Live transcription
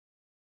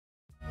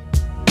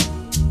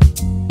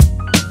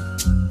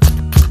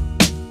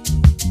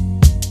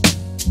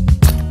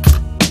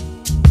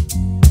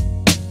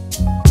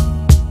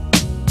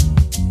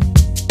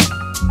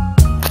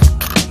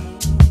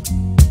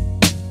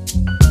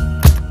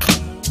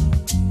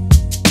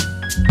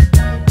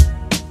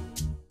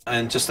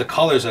and just the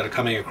colors that are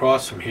coming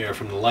across from here,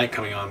 from the light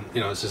coming on,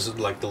 you know, this is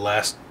like the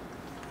last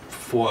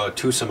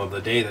twosome of the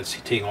day that's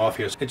teeing off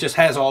here. It just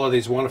has all of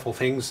these wonderful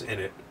things in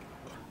it.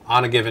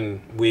 On a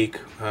given week,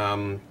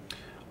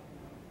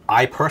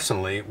 I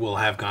personally will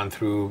have gone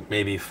through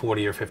maybe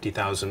 40 or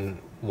 50,000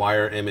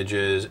 wire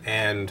images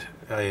and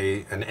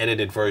an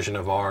edited version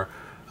of our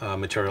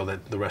material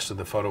that the rest of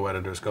the photo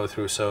editors go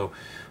through. So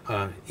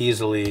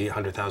easily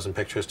 100,000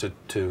 pictures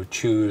to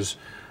choose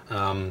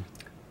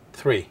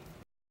 3.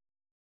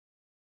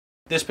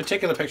 This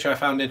particular picture I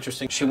found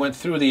interesting. She went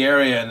through the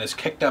area and has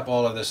kicked up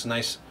all of this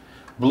nice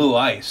blue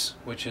ice,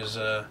 which is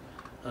a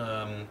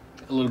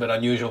little bit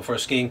unusual for a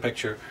skiing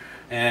picture.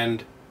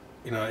 And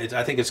you know,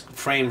 I think it's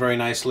framed very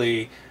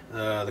nicely.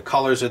 The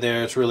colors are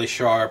there. It's really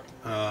sharp.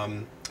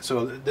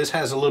 So this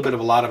has a little bit of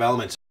a lot of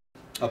elements.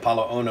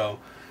 Apollo Ono,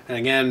 and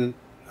again,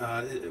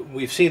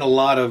 we've seen a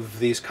lot of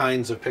these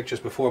kinds of pictures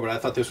before, but I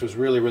thought this was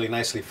really, really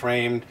nicely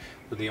framed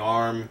with the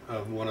arm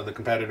of one of the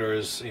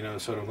competitors, you know,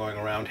 sort of going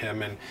around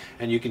him,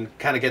 and you can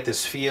kind of get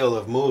this feel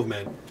of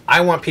movement.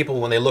 I want people,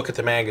 when they look at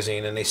the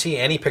magazine and they see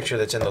any picture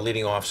that's in the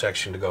leading off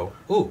section, to go,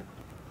 ooh,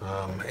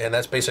 and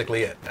that's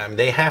basically it.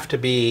 They have to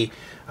be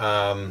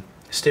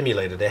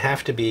stimulated. They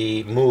have to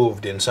be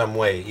moved in some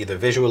way, either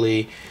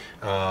visually,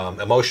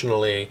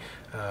 emotionally,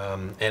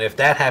 and if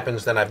that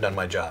happens, then I've done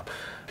my job.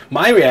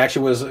 My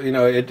reaction was, you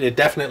know, it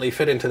definitely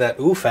fit into that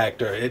ooh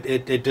factor.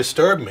 It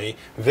disturbed me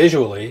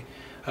visually,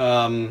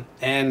 and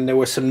there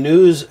was some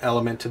news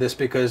element to this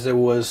because there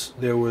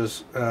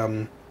was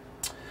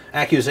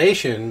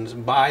accusations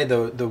by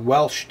the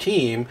Welsh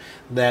team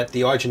that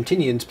the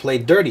Argentinians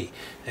played dirty,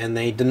 and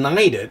they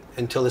denied it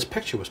until this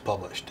picture was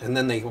published, and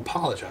then they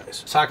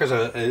apologized.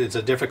 Soccer is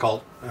a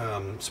difficult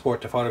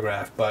sport to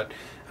photograph, but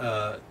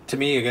to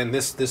me, again,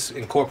 this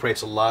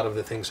incorporates a lot of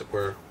the things that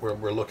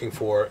we're looking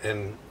for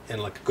in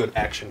like a good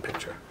action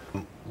picture.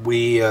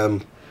 We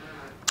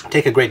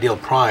take a great deal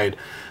of pride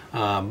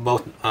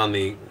both on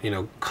the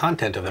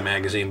content of the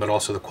magazine, but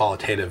also the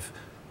qualitative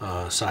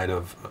side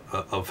of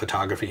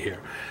photography here.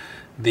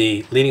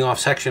 The leading off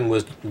section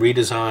was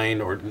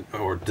redesigned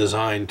or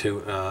designed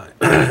to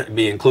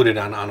be included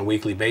on a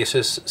weekly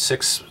basis.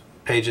 6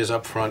 pages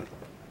up front,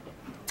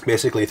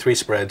 basically 3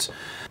 spreads.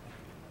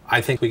 I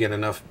think we get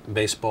enough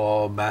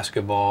baseball,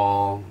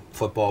 basketball,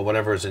 football,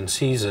 whatever is in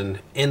season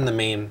in the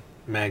main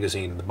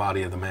magazine, the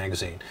body of the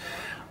magazine.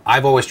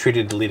 I've always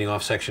treated the leading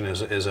off section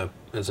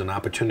as an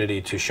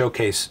opportunity to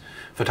showcase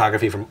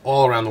photography from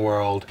all around the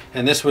world.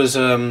 And this was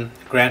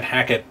Grant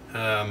Hackett,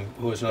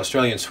 who was an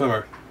Australian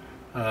swimmer,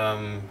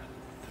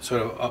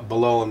 sort of up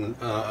below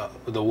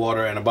the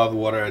water and above the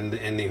water in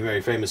the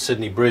very famous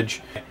Sydney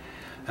Bridge.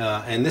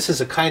 And this is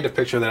a kind of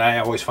picture that I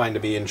always find to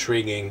be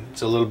intriguing.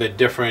 It's a little bit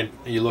different.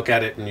 You look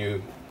at it and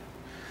you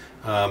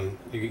kind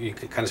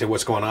of say,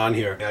 what's going on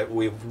here?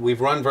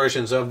 We've run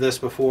versions of this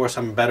before,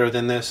 some better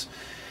than this.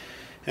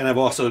 And I've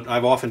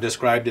often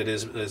described it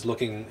as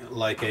looking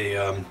like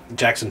a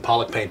Jackson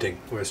Pollock painting,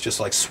 where it's just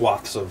like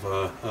swaths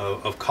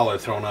of color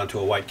thrown onto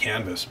a white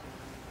canvas.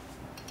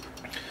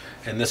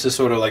 And this is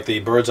sort of like the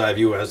bird's eye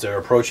view as they're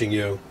approaching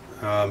you.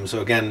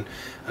 So again,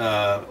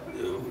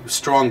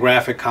 strong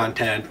graphic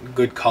content,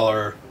 good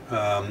color,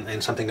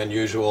 and something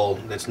unusual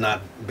that's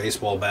not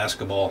baseball,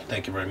 basketball.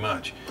 Thank you very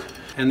much.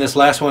 And this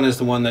last one is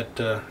the one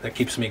that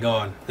keeps me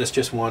going. This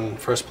just won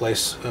first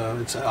place.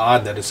 It's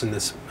odd that it's in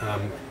this,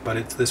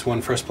 but this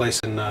won first place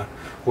in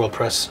World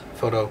Press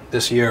Photo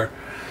this year.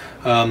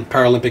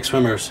 Paralympic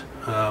swimmers,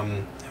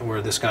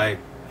 where this guy,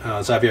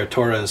 Xavier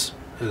Torres,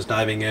 is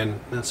diving in.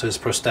 That's his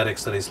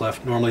prosthetics that he's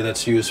left. Normally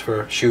that's used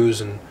for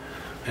shoes and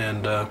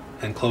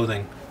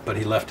clothing, but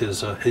he left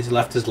his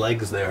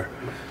legs there.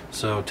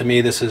 So to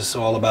me, this is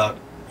all about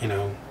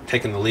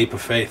taking the leap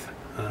of faith.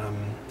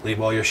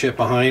 Leave all your shit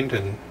behind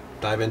and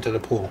dive into the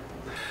pool.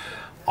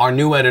 Our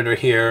new editor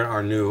here,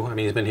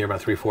 he's been here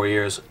about 3-4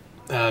 years,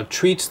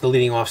 treats the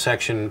leading off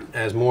section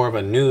as more of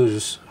a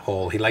news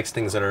hole. He likes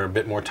things that are a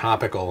bit more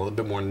topical, a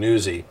bit more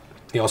newsy.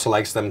 He also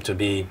likes them to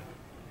be,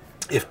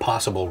 if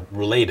possible,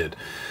 related.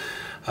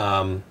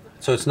 So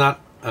it's not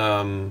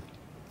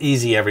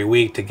easy every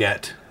week to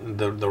get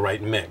the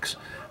right mix.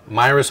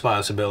 My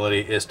responsibility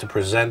is to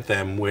present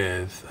them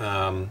with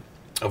a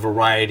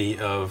variety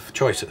of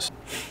choices.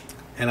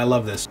 And I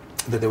love this,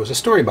 that there was a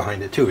story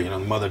behind it too,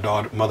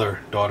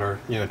 mother-daughter,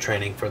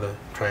 training for the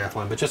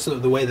triathlon, but just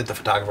the way that the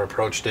photographer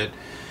approached it,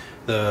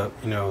 the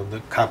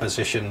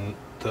composition,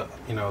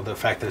 the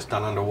fact that it's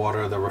done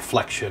underwater, the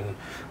reflection,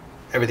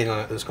 everything on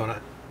it that's going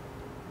on.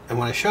 And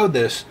when I showed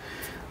this,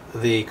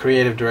 the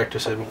creative director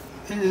said, well,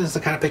 this is the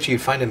kind of picture you'd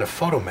find in a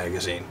photo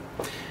magazine.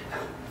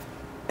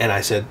 And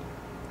I said,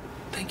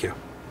 thank you.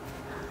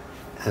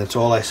 And that's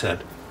all I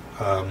said.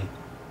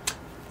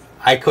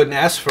 I couldn't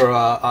ask for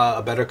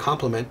a better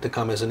compliment to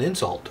come as an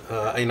insult.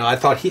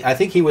 I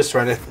think he was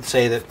trying to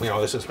say that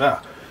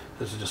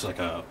this is just like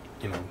a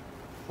I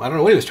don't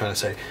know what he was trying to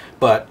say,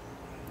 but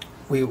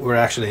we were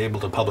actually able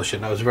to publish it,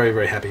 and I was very,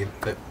 very happy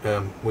that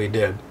we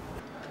did.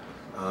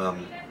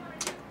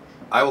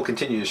 I will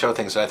continue to show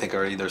things that I think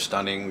are either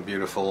stunning,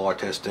 beautiful,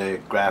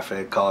 artistic,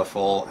 graphic,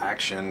 colorful,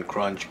 action,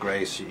 crunch,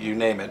 grace, you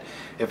name it.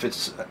 If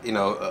it's, you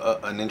know,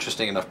 an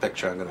interesting enough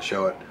picture, I'm going to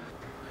show it.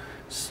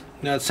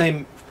 Now,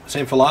 same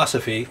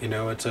philosophy, you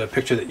know, it's a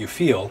picture that you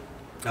feel.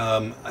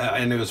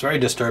 And it was very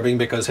disturbing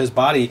because his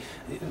body,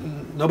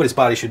 nobody's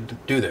body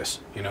should do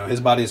this. You know,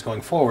 his body is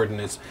going forward and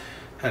his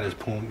head is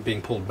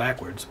being pulled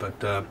backwards.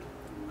 But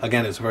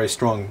again, it's a very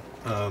strong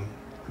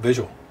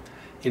visual.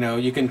 You know,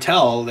 you can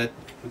tell that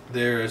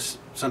there's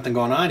something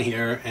going on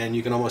here, and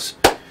you can almost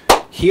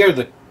hear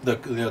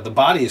the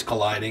bodies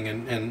colliding,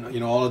 and you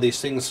know, all of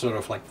these things sort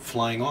of like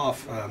flying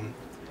off.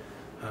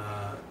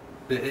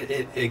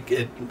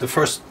 The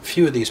first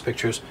few of these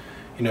pictures,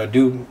 you know,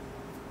 do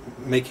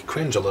make you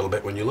cringe a little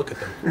bit when you look at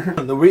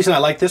them. The reason I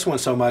like this one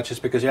so much is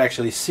because you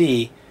actually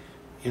see,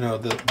 you know,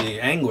 the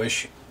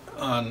anguish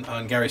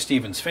on Gary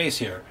Stevens' face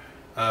here,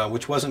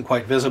 which wasn't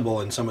quite visible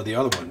in some of the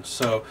other ones.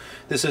 So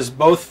this is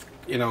both,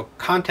 you know,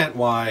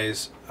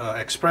 content-wise,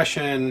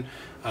 expression,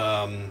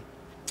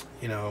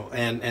 you know,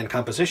 and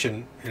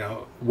composition, you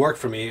know, work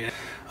for me.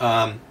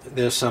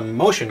 There's some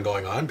motion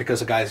going on because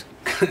the guy's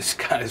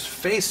got his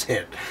face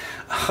hit.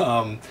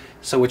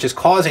 So which is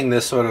causing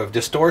this sort of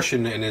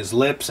distortion in his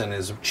lips and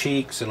his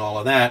cheeks and all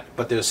of that,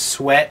 but there's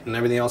sweat and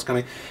everything else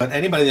coming. But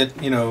anybody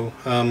that, you know,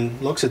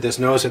 looks at this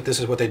knows that this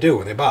is what they do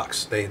when they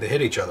box. They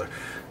hit each other.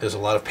 There's a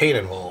lot of pain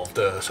involved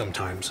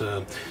sometimes.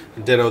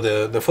 Ditto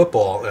the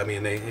football. I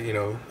mean, they, you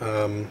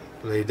know,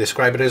 they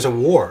describe it as a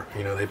war.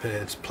 You know,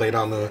 it's played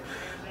on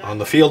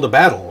the field of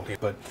battle.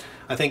 But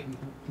I think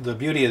the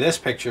beauty of this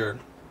picture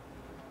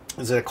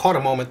is that it caught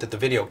a moment that the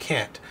video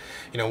can't.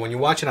 You know, when you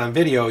watch it on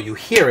video, you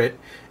hear it,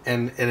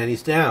 and then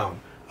he's down.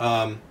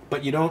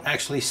 But you don't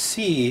actually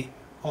see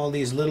all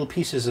these little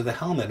pieces of the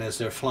helmet as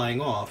they're flying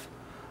off.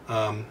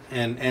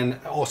 And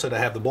also to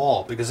have the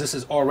ball, because this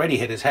has already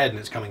hit his head and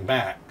it's coming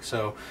back.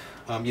 So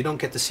you don't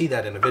get to see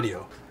that in a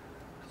video.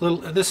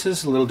 This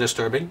is a little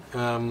disturbing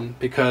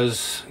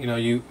because, you know,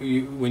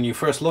 when you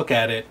first look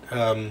at it,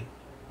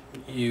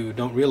 you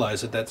don't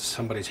realize that that's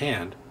somebody's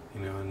hand,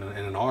 you know, and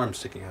an arm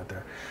sticking out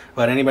there.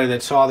 But anybody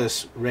that saw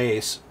this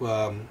race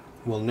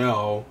will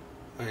know,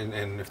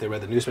 and if they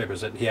read the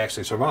newspapers, that he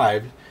actually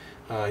survived.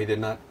 He did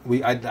not.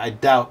 I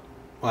doubt.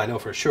 Well, I know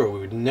for sure we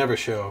would never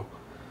show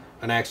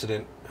an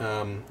accident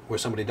where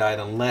somebody died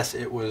unless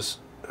it was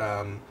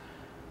a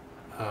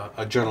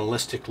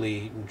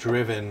journalistically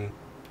driven.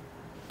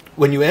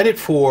 When you edit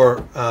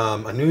for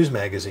a news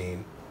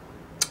magazine,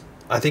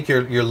 I think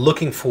you're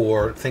looking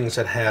for things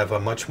that have a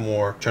much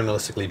more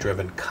journalistically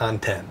driven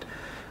content,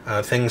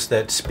 things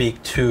that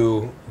speak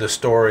to the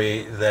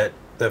story that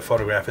the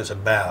photograph is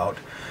about.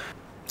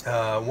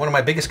 One of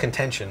my biggest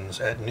contentions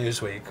at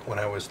Newsweek when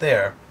I was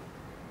there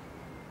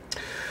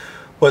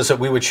was that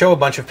we would show a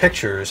bunch of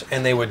pictures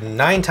and they would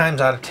 9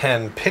 times out of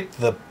 10 pick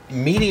the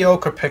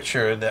mediocre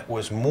picture that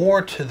was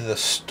more to the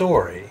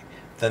story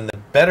than the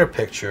better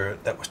picture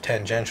that was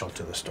tangential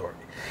to the story.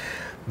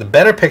 The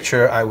better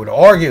picture, I would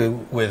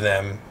argue with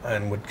them,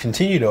 and would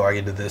continue to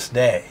argue to this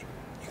day,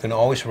 you can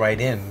always write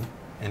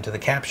into the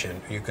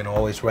caption. You can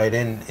always write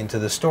into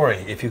the story.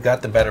 If you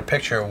got the better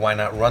picture, why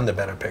not run the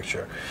better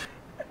picture?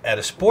 At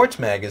a sports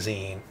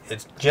magazine,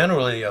 it's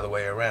generally the other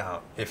way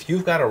around. If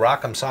you've got a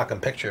rock'em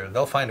sock'em picture,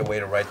 they'll find a way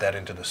to write that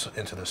into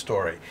the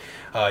story.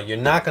 You're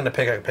not going to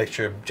pick a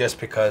picture just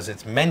because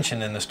it's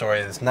mentioned in the story.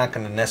 It's not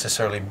going to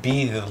necessarily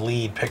be the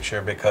lead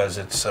picture because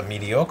it's a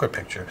mediocre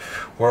picture.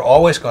 We're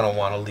always going to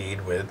want to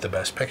lead with the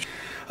best picture.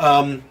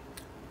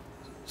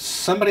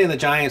 Somebody in the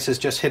Giants has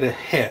just hit a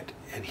hit,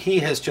 and he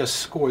has just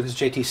scored. This is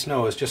JT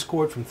Snow has just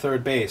scored from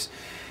third base,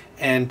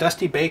 and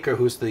Dusty Baker,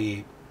 who's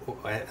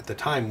at the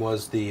time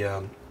was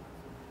the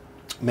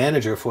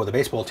manager for the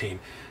baseball team.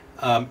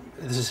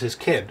 This is his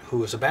kid who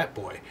was a bat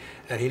boy,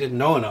 and he didn't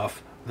know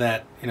enough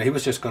that, you know, he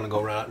was just going to go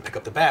around and pick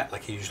up the bat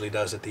like he usually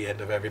does at the end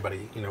of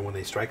everybody, you know, when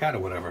they strike out or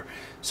whatever.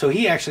 So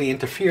he actually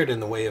interfered in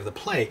the way of the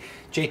play.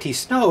 JT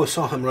Snow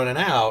saw him running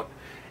out,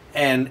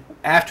 and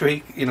after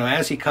he, you know,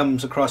 as he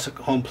comes across the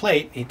home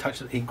plate, he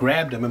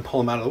grabbed him and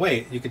pulled him out of the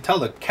way. You could tell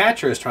the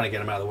catcher is trying to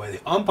get him out of the way.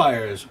 The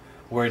umpire is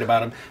worried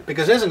about him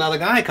because there's another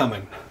guy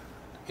coming.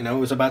 You know,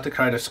 was about to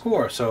try to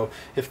score. So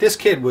if this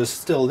kid was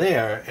still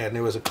there and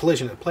there was a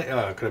collision at play,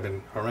 it could have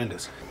been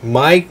horrendous.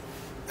 My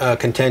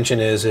contention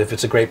is if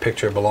it's a great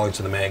picture, it belongs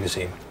to the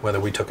magazine, whether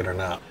we took it or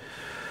not.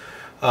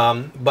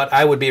 But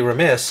I would be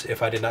remiss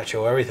if I did not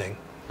show everything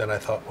that I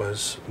thought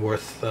was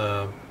worth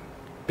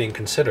being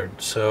considered.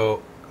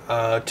 So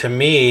to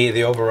me,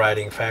 the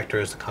overriding factor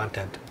is the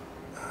content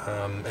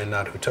and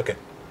not who took it.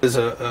 There's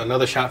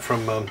another shot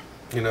from,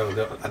 you know,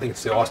 I think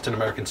it's the Austin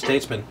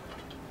American-Statesman,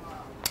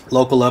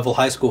 local level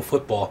high school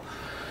football,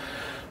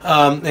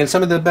 and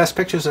some of the best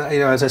pictures, you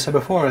know, as I said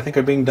before, I think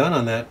are being done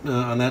on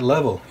that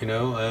level, you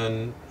know,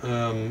 and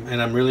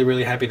I'm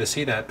really happy to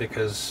see that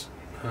because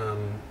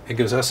it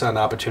gives us an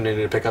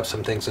opportunity to pick up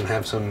some things and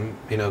have some,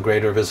 you know,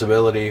 greater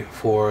visibility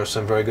for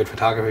some very good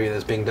photography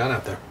that's being done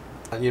out there.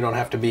 You don't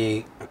have to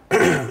be,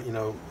 you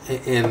know,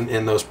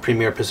 in those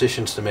premier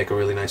positions to make a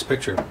really nice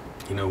picture.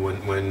 You know,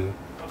 when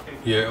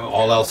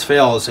all else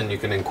fails and you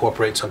can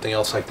incorporate something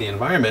else like the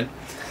environment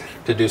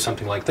to do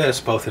something like this,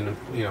 both in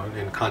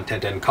in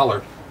content and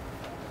color,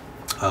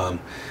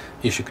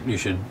 you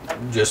should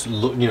just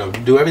look,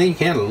 do everything you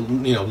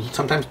can.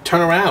 Sometimes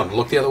turn around,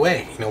 look the other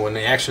way. When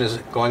the action is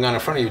going on in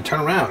front of you,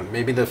 turn around.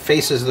 Maybe the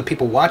faces of the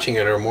people watching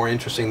it are more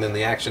interesting than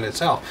the action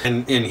itself.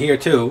 And in here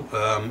too,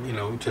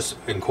 just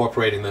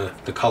incorporating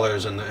the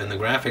colors and the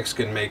graphics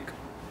can make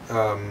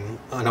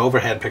an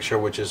overhead picture,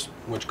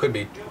 which could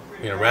be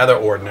rather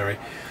ordinary,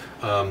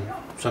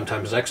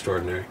 sometimes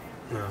extraordinary.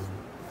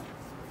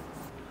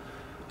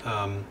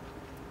 And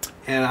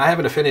I have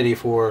an affinity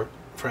for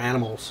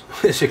animals,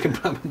 as you can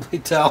probably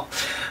tell.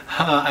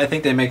 I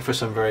think they make for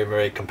some very,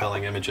 very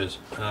compelling images.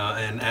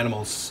 And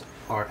animals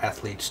are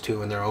athletes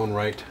too in their own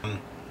right.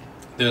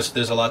 There's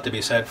a lot to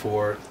be said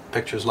for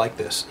pictures like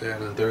this.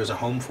 There is a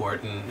home for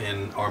it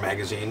in our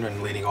magazine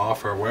and Leading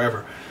Off or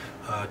wherever.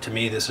 To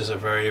me, this is a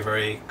very,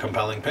 very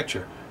compelling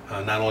picture.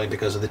 Not only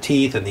because of the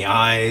teeth and the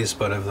eyes,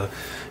 but of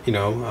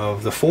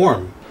of the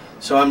form.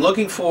 So I'm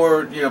looking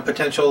for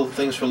potential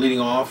things for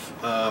Leading Off,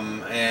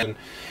 and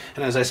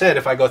as I said,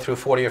 if I go through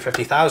 40 or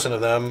 50,000 of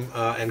them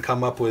and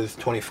come up with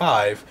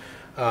 25,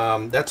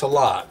 that's a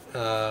lot.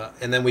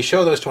 And then we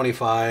show those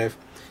 25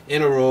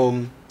 in a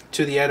room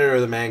to the editor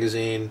of the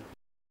magazine.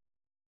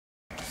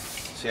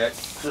 See,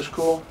 is this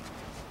cool?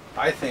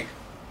 I think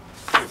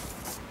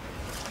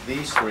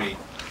these three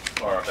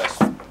are our best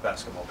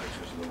basketball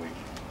pictures of the week.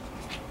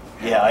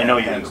 Yeah, I know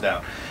you hands do.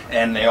 down.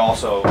 And they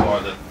also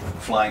are the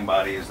flying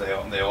bodies. They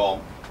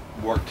all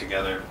work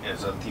together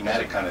as a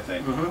thematic kind of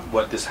thing. Mm-hmm.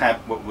 What this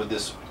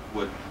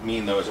would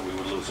mean though is that we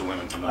would lose the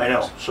women from the I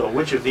know. So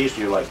which of these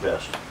do you like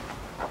best?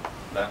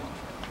 That one.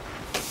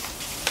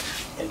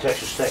 And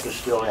Texas Tech is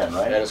still in,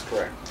 right? That is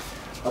correct.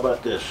 How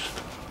about this?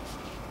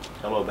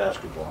 Hello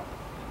Basketball.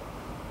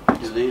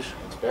 Do these?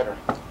 It's better.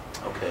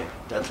 Okay,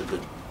 that's a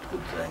good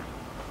thing,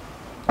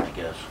 I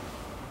guess.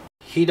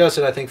 He does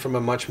it, I think, from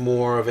a much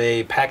more of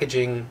a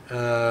packaging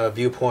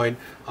viewpoint.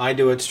 I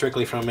do it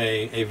strictly from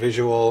a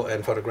visual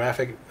and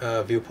photographic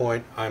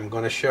viewpoint. I'm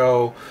going to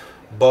show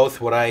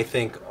both what I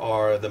think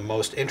are the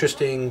most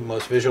interesting,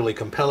 most visually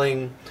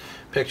compelling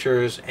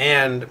pictures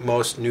and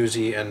most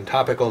newsy and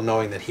topical,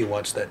 knowing that he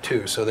wants that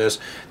too. So there's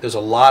a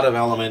lot of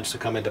elements to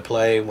come into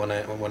play when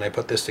I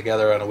put this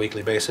together on a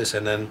weekly basis,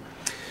 and then,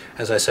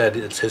 as I said,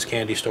 it's his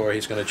candy store.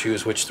 He's going to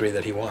choose which three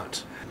that he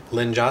wants.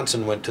 Lynn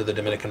Johnson went to the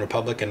Dominican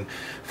Republic and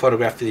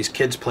photographed these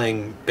kids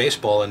playing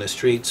baseball in the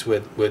streets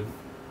with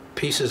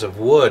pieces of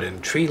wood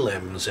and tree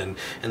limbs, and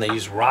they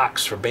used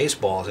rocks for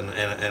baseballs, and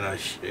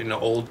an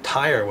old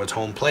tire was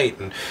home plate.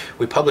 And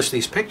we published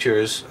these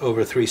pictures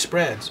over 3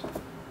 spreads.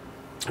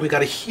 We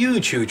got a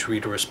huge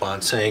reader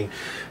response saying,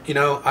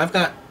 I've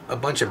got a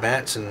bunch of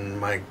bats in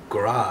my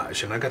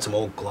garage, and I've got some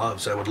old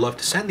gloves I would love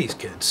to send these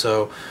kids.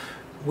 So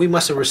we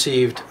must have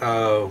received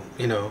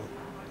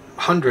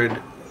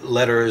 100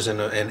 letters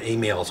and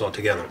emails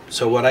altogether.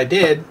 So what I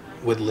did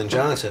with Lynn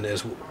Johnson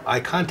is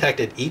I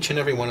contacted each and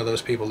every one of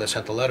those people that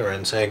sent the letter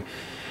and saying,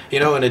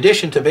 in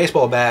addition to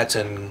baseball bats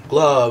and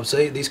gloves,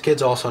 these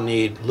kids also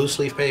need loose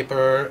leaf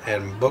paper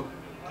and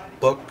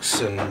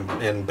books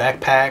and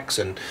backpacks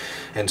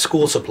and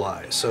school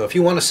supplies. So if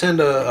you want to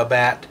send a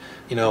bat,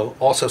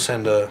 also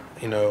send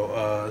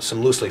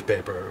some loose leaf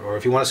paper, or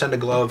if you want to send a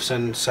glove,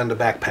 send a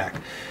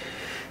backpack.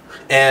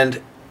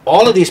 And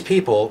all of these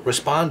people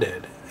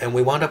responded, and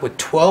we wound up with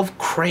 12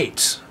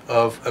 crates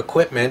of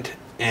equipment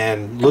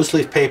and loose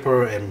leaf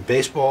paper and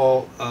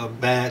baseball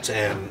bats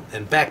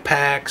and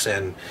backpacks,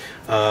 and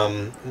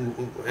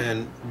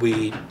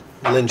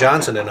Lynn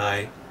Johnson and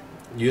I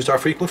used our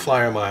frequent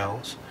flyer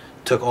miles,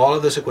 took all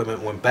of this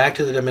equipment, went back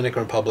to the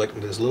Dominican Republic,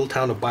 this little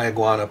town of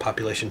Bayaguana,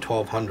 population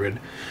 1,200,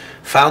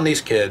 found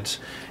these kids,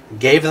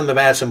 gave them the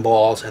bats and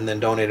balls, and then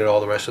donated all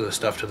the rest of the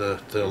stuff to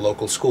the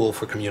local school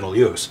for communal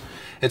use.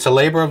 It's a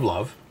labor of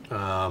love,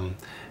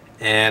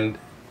 and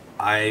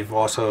I've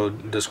also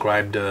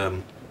described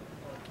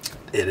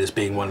it as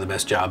being one of the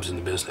best jobs in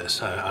the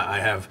business. I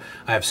have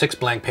 6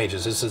 blank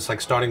pages. This is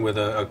like starting with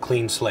a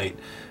clean slate,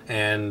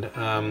 and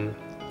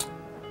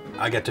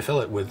I get to fill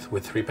it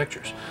with 3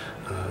 pictures.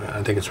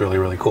 I think it's really,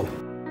 really cool.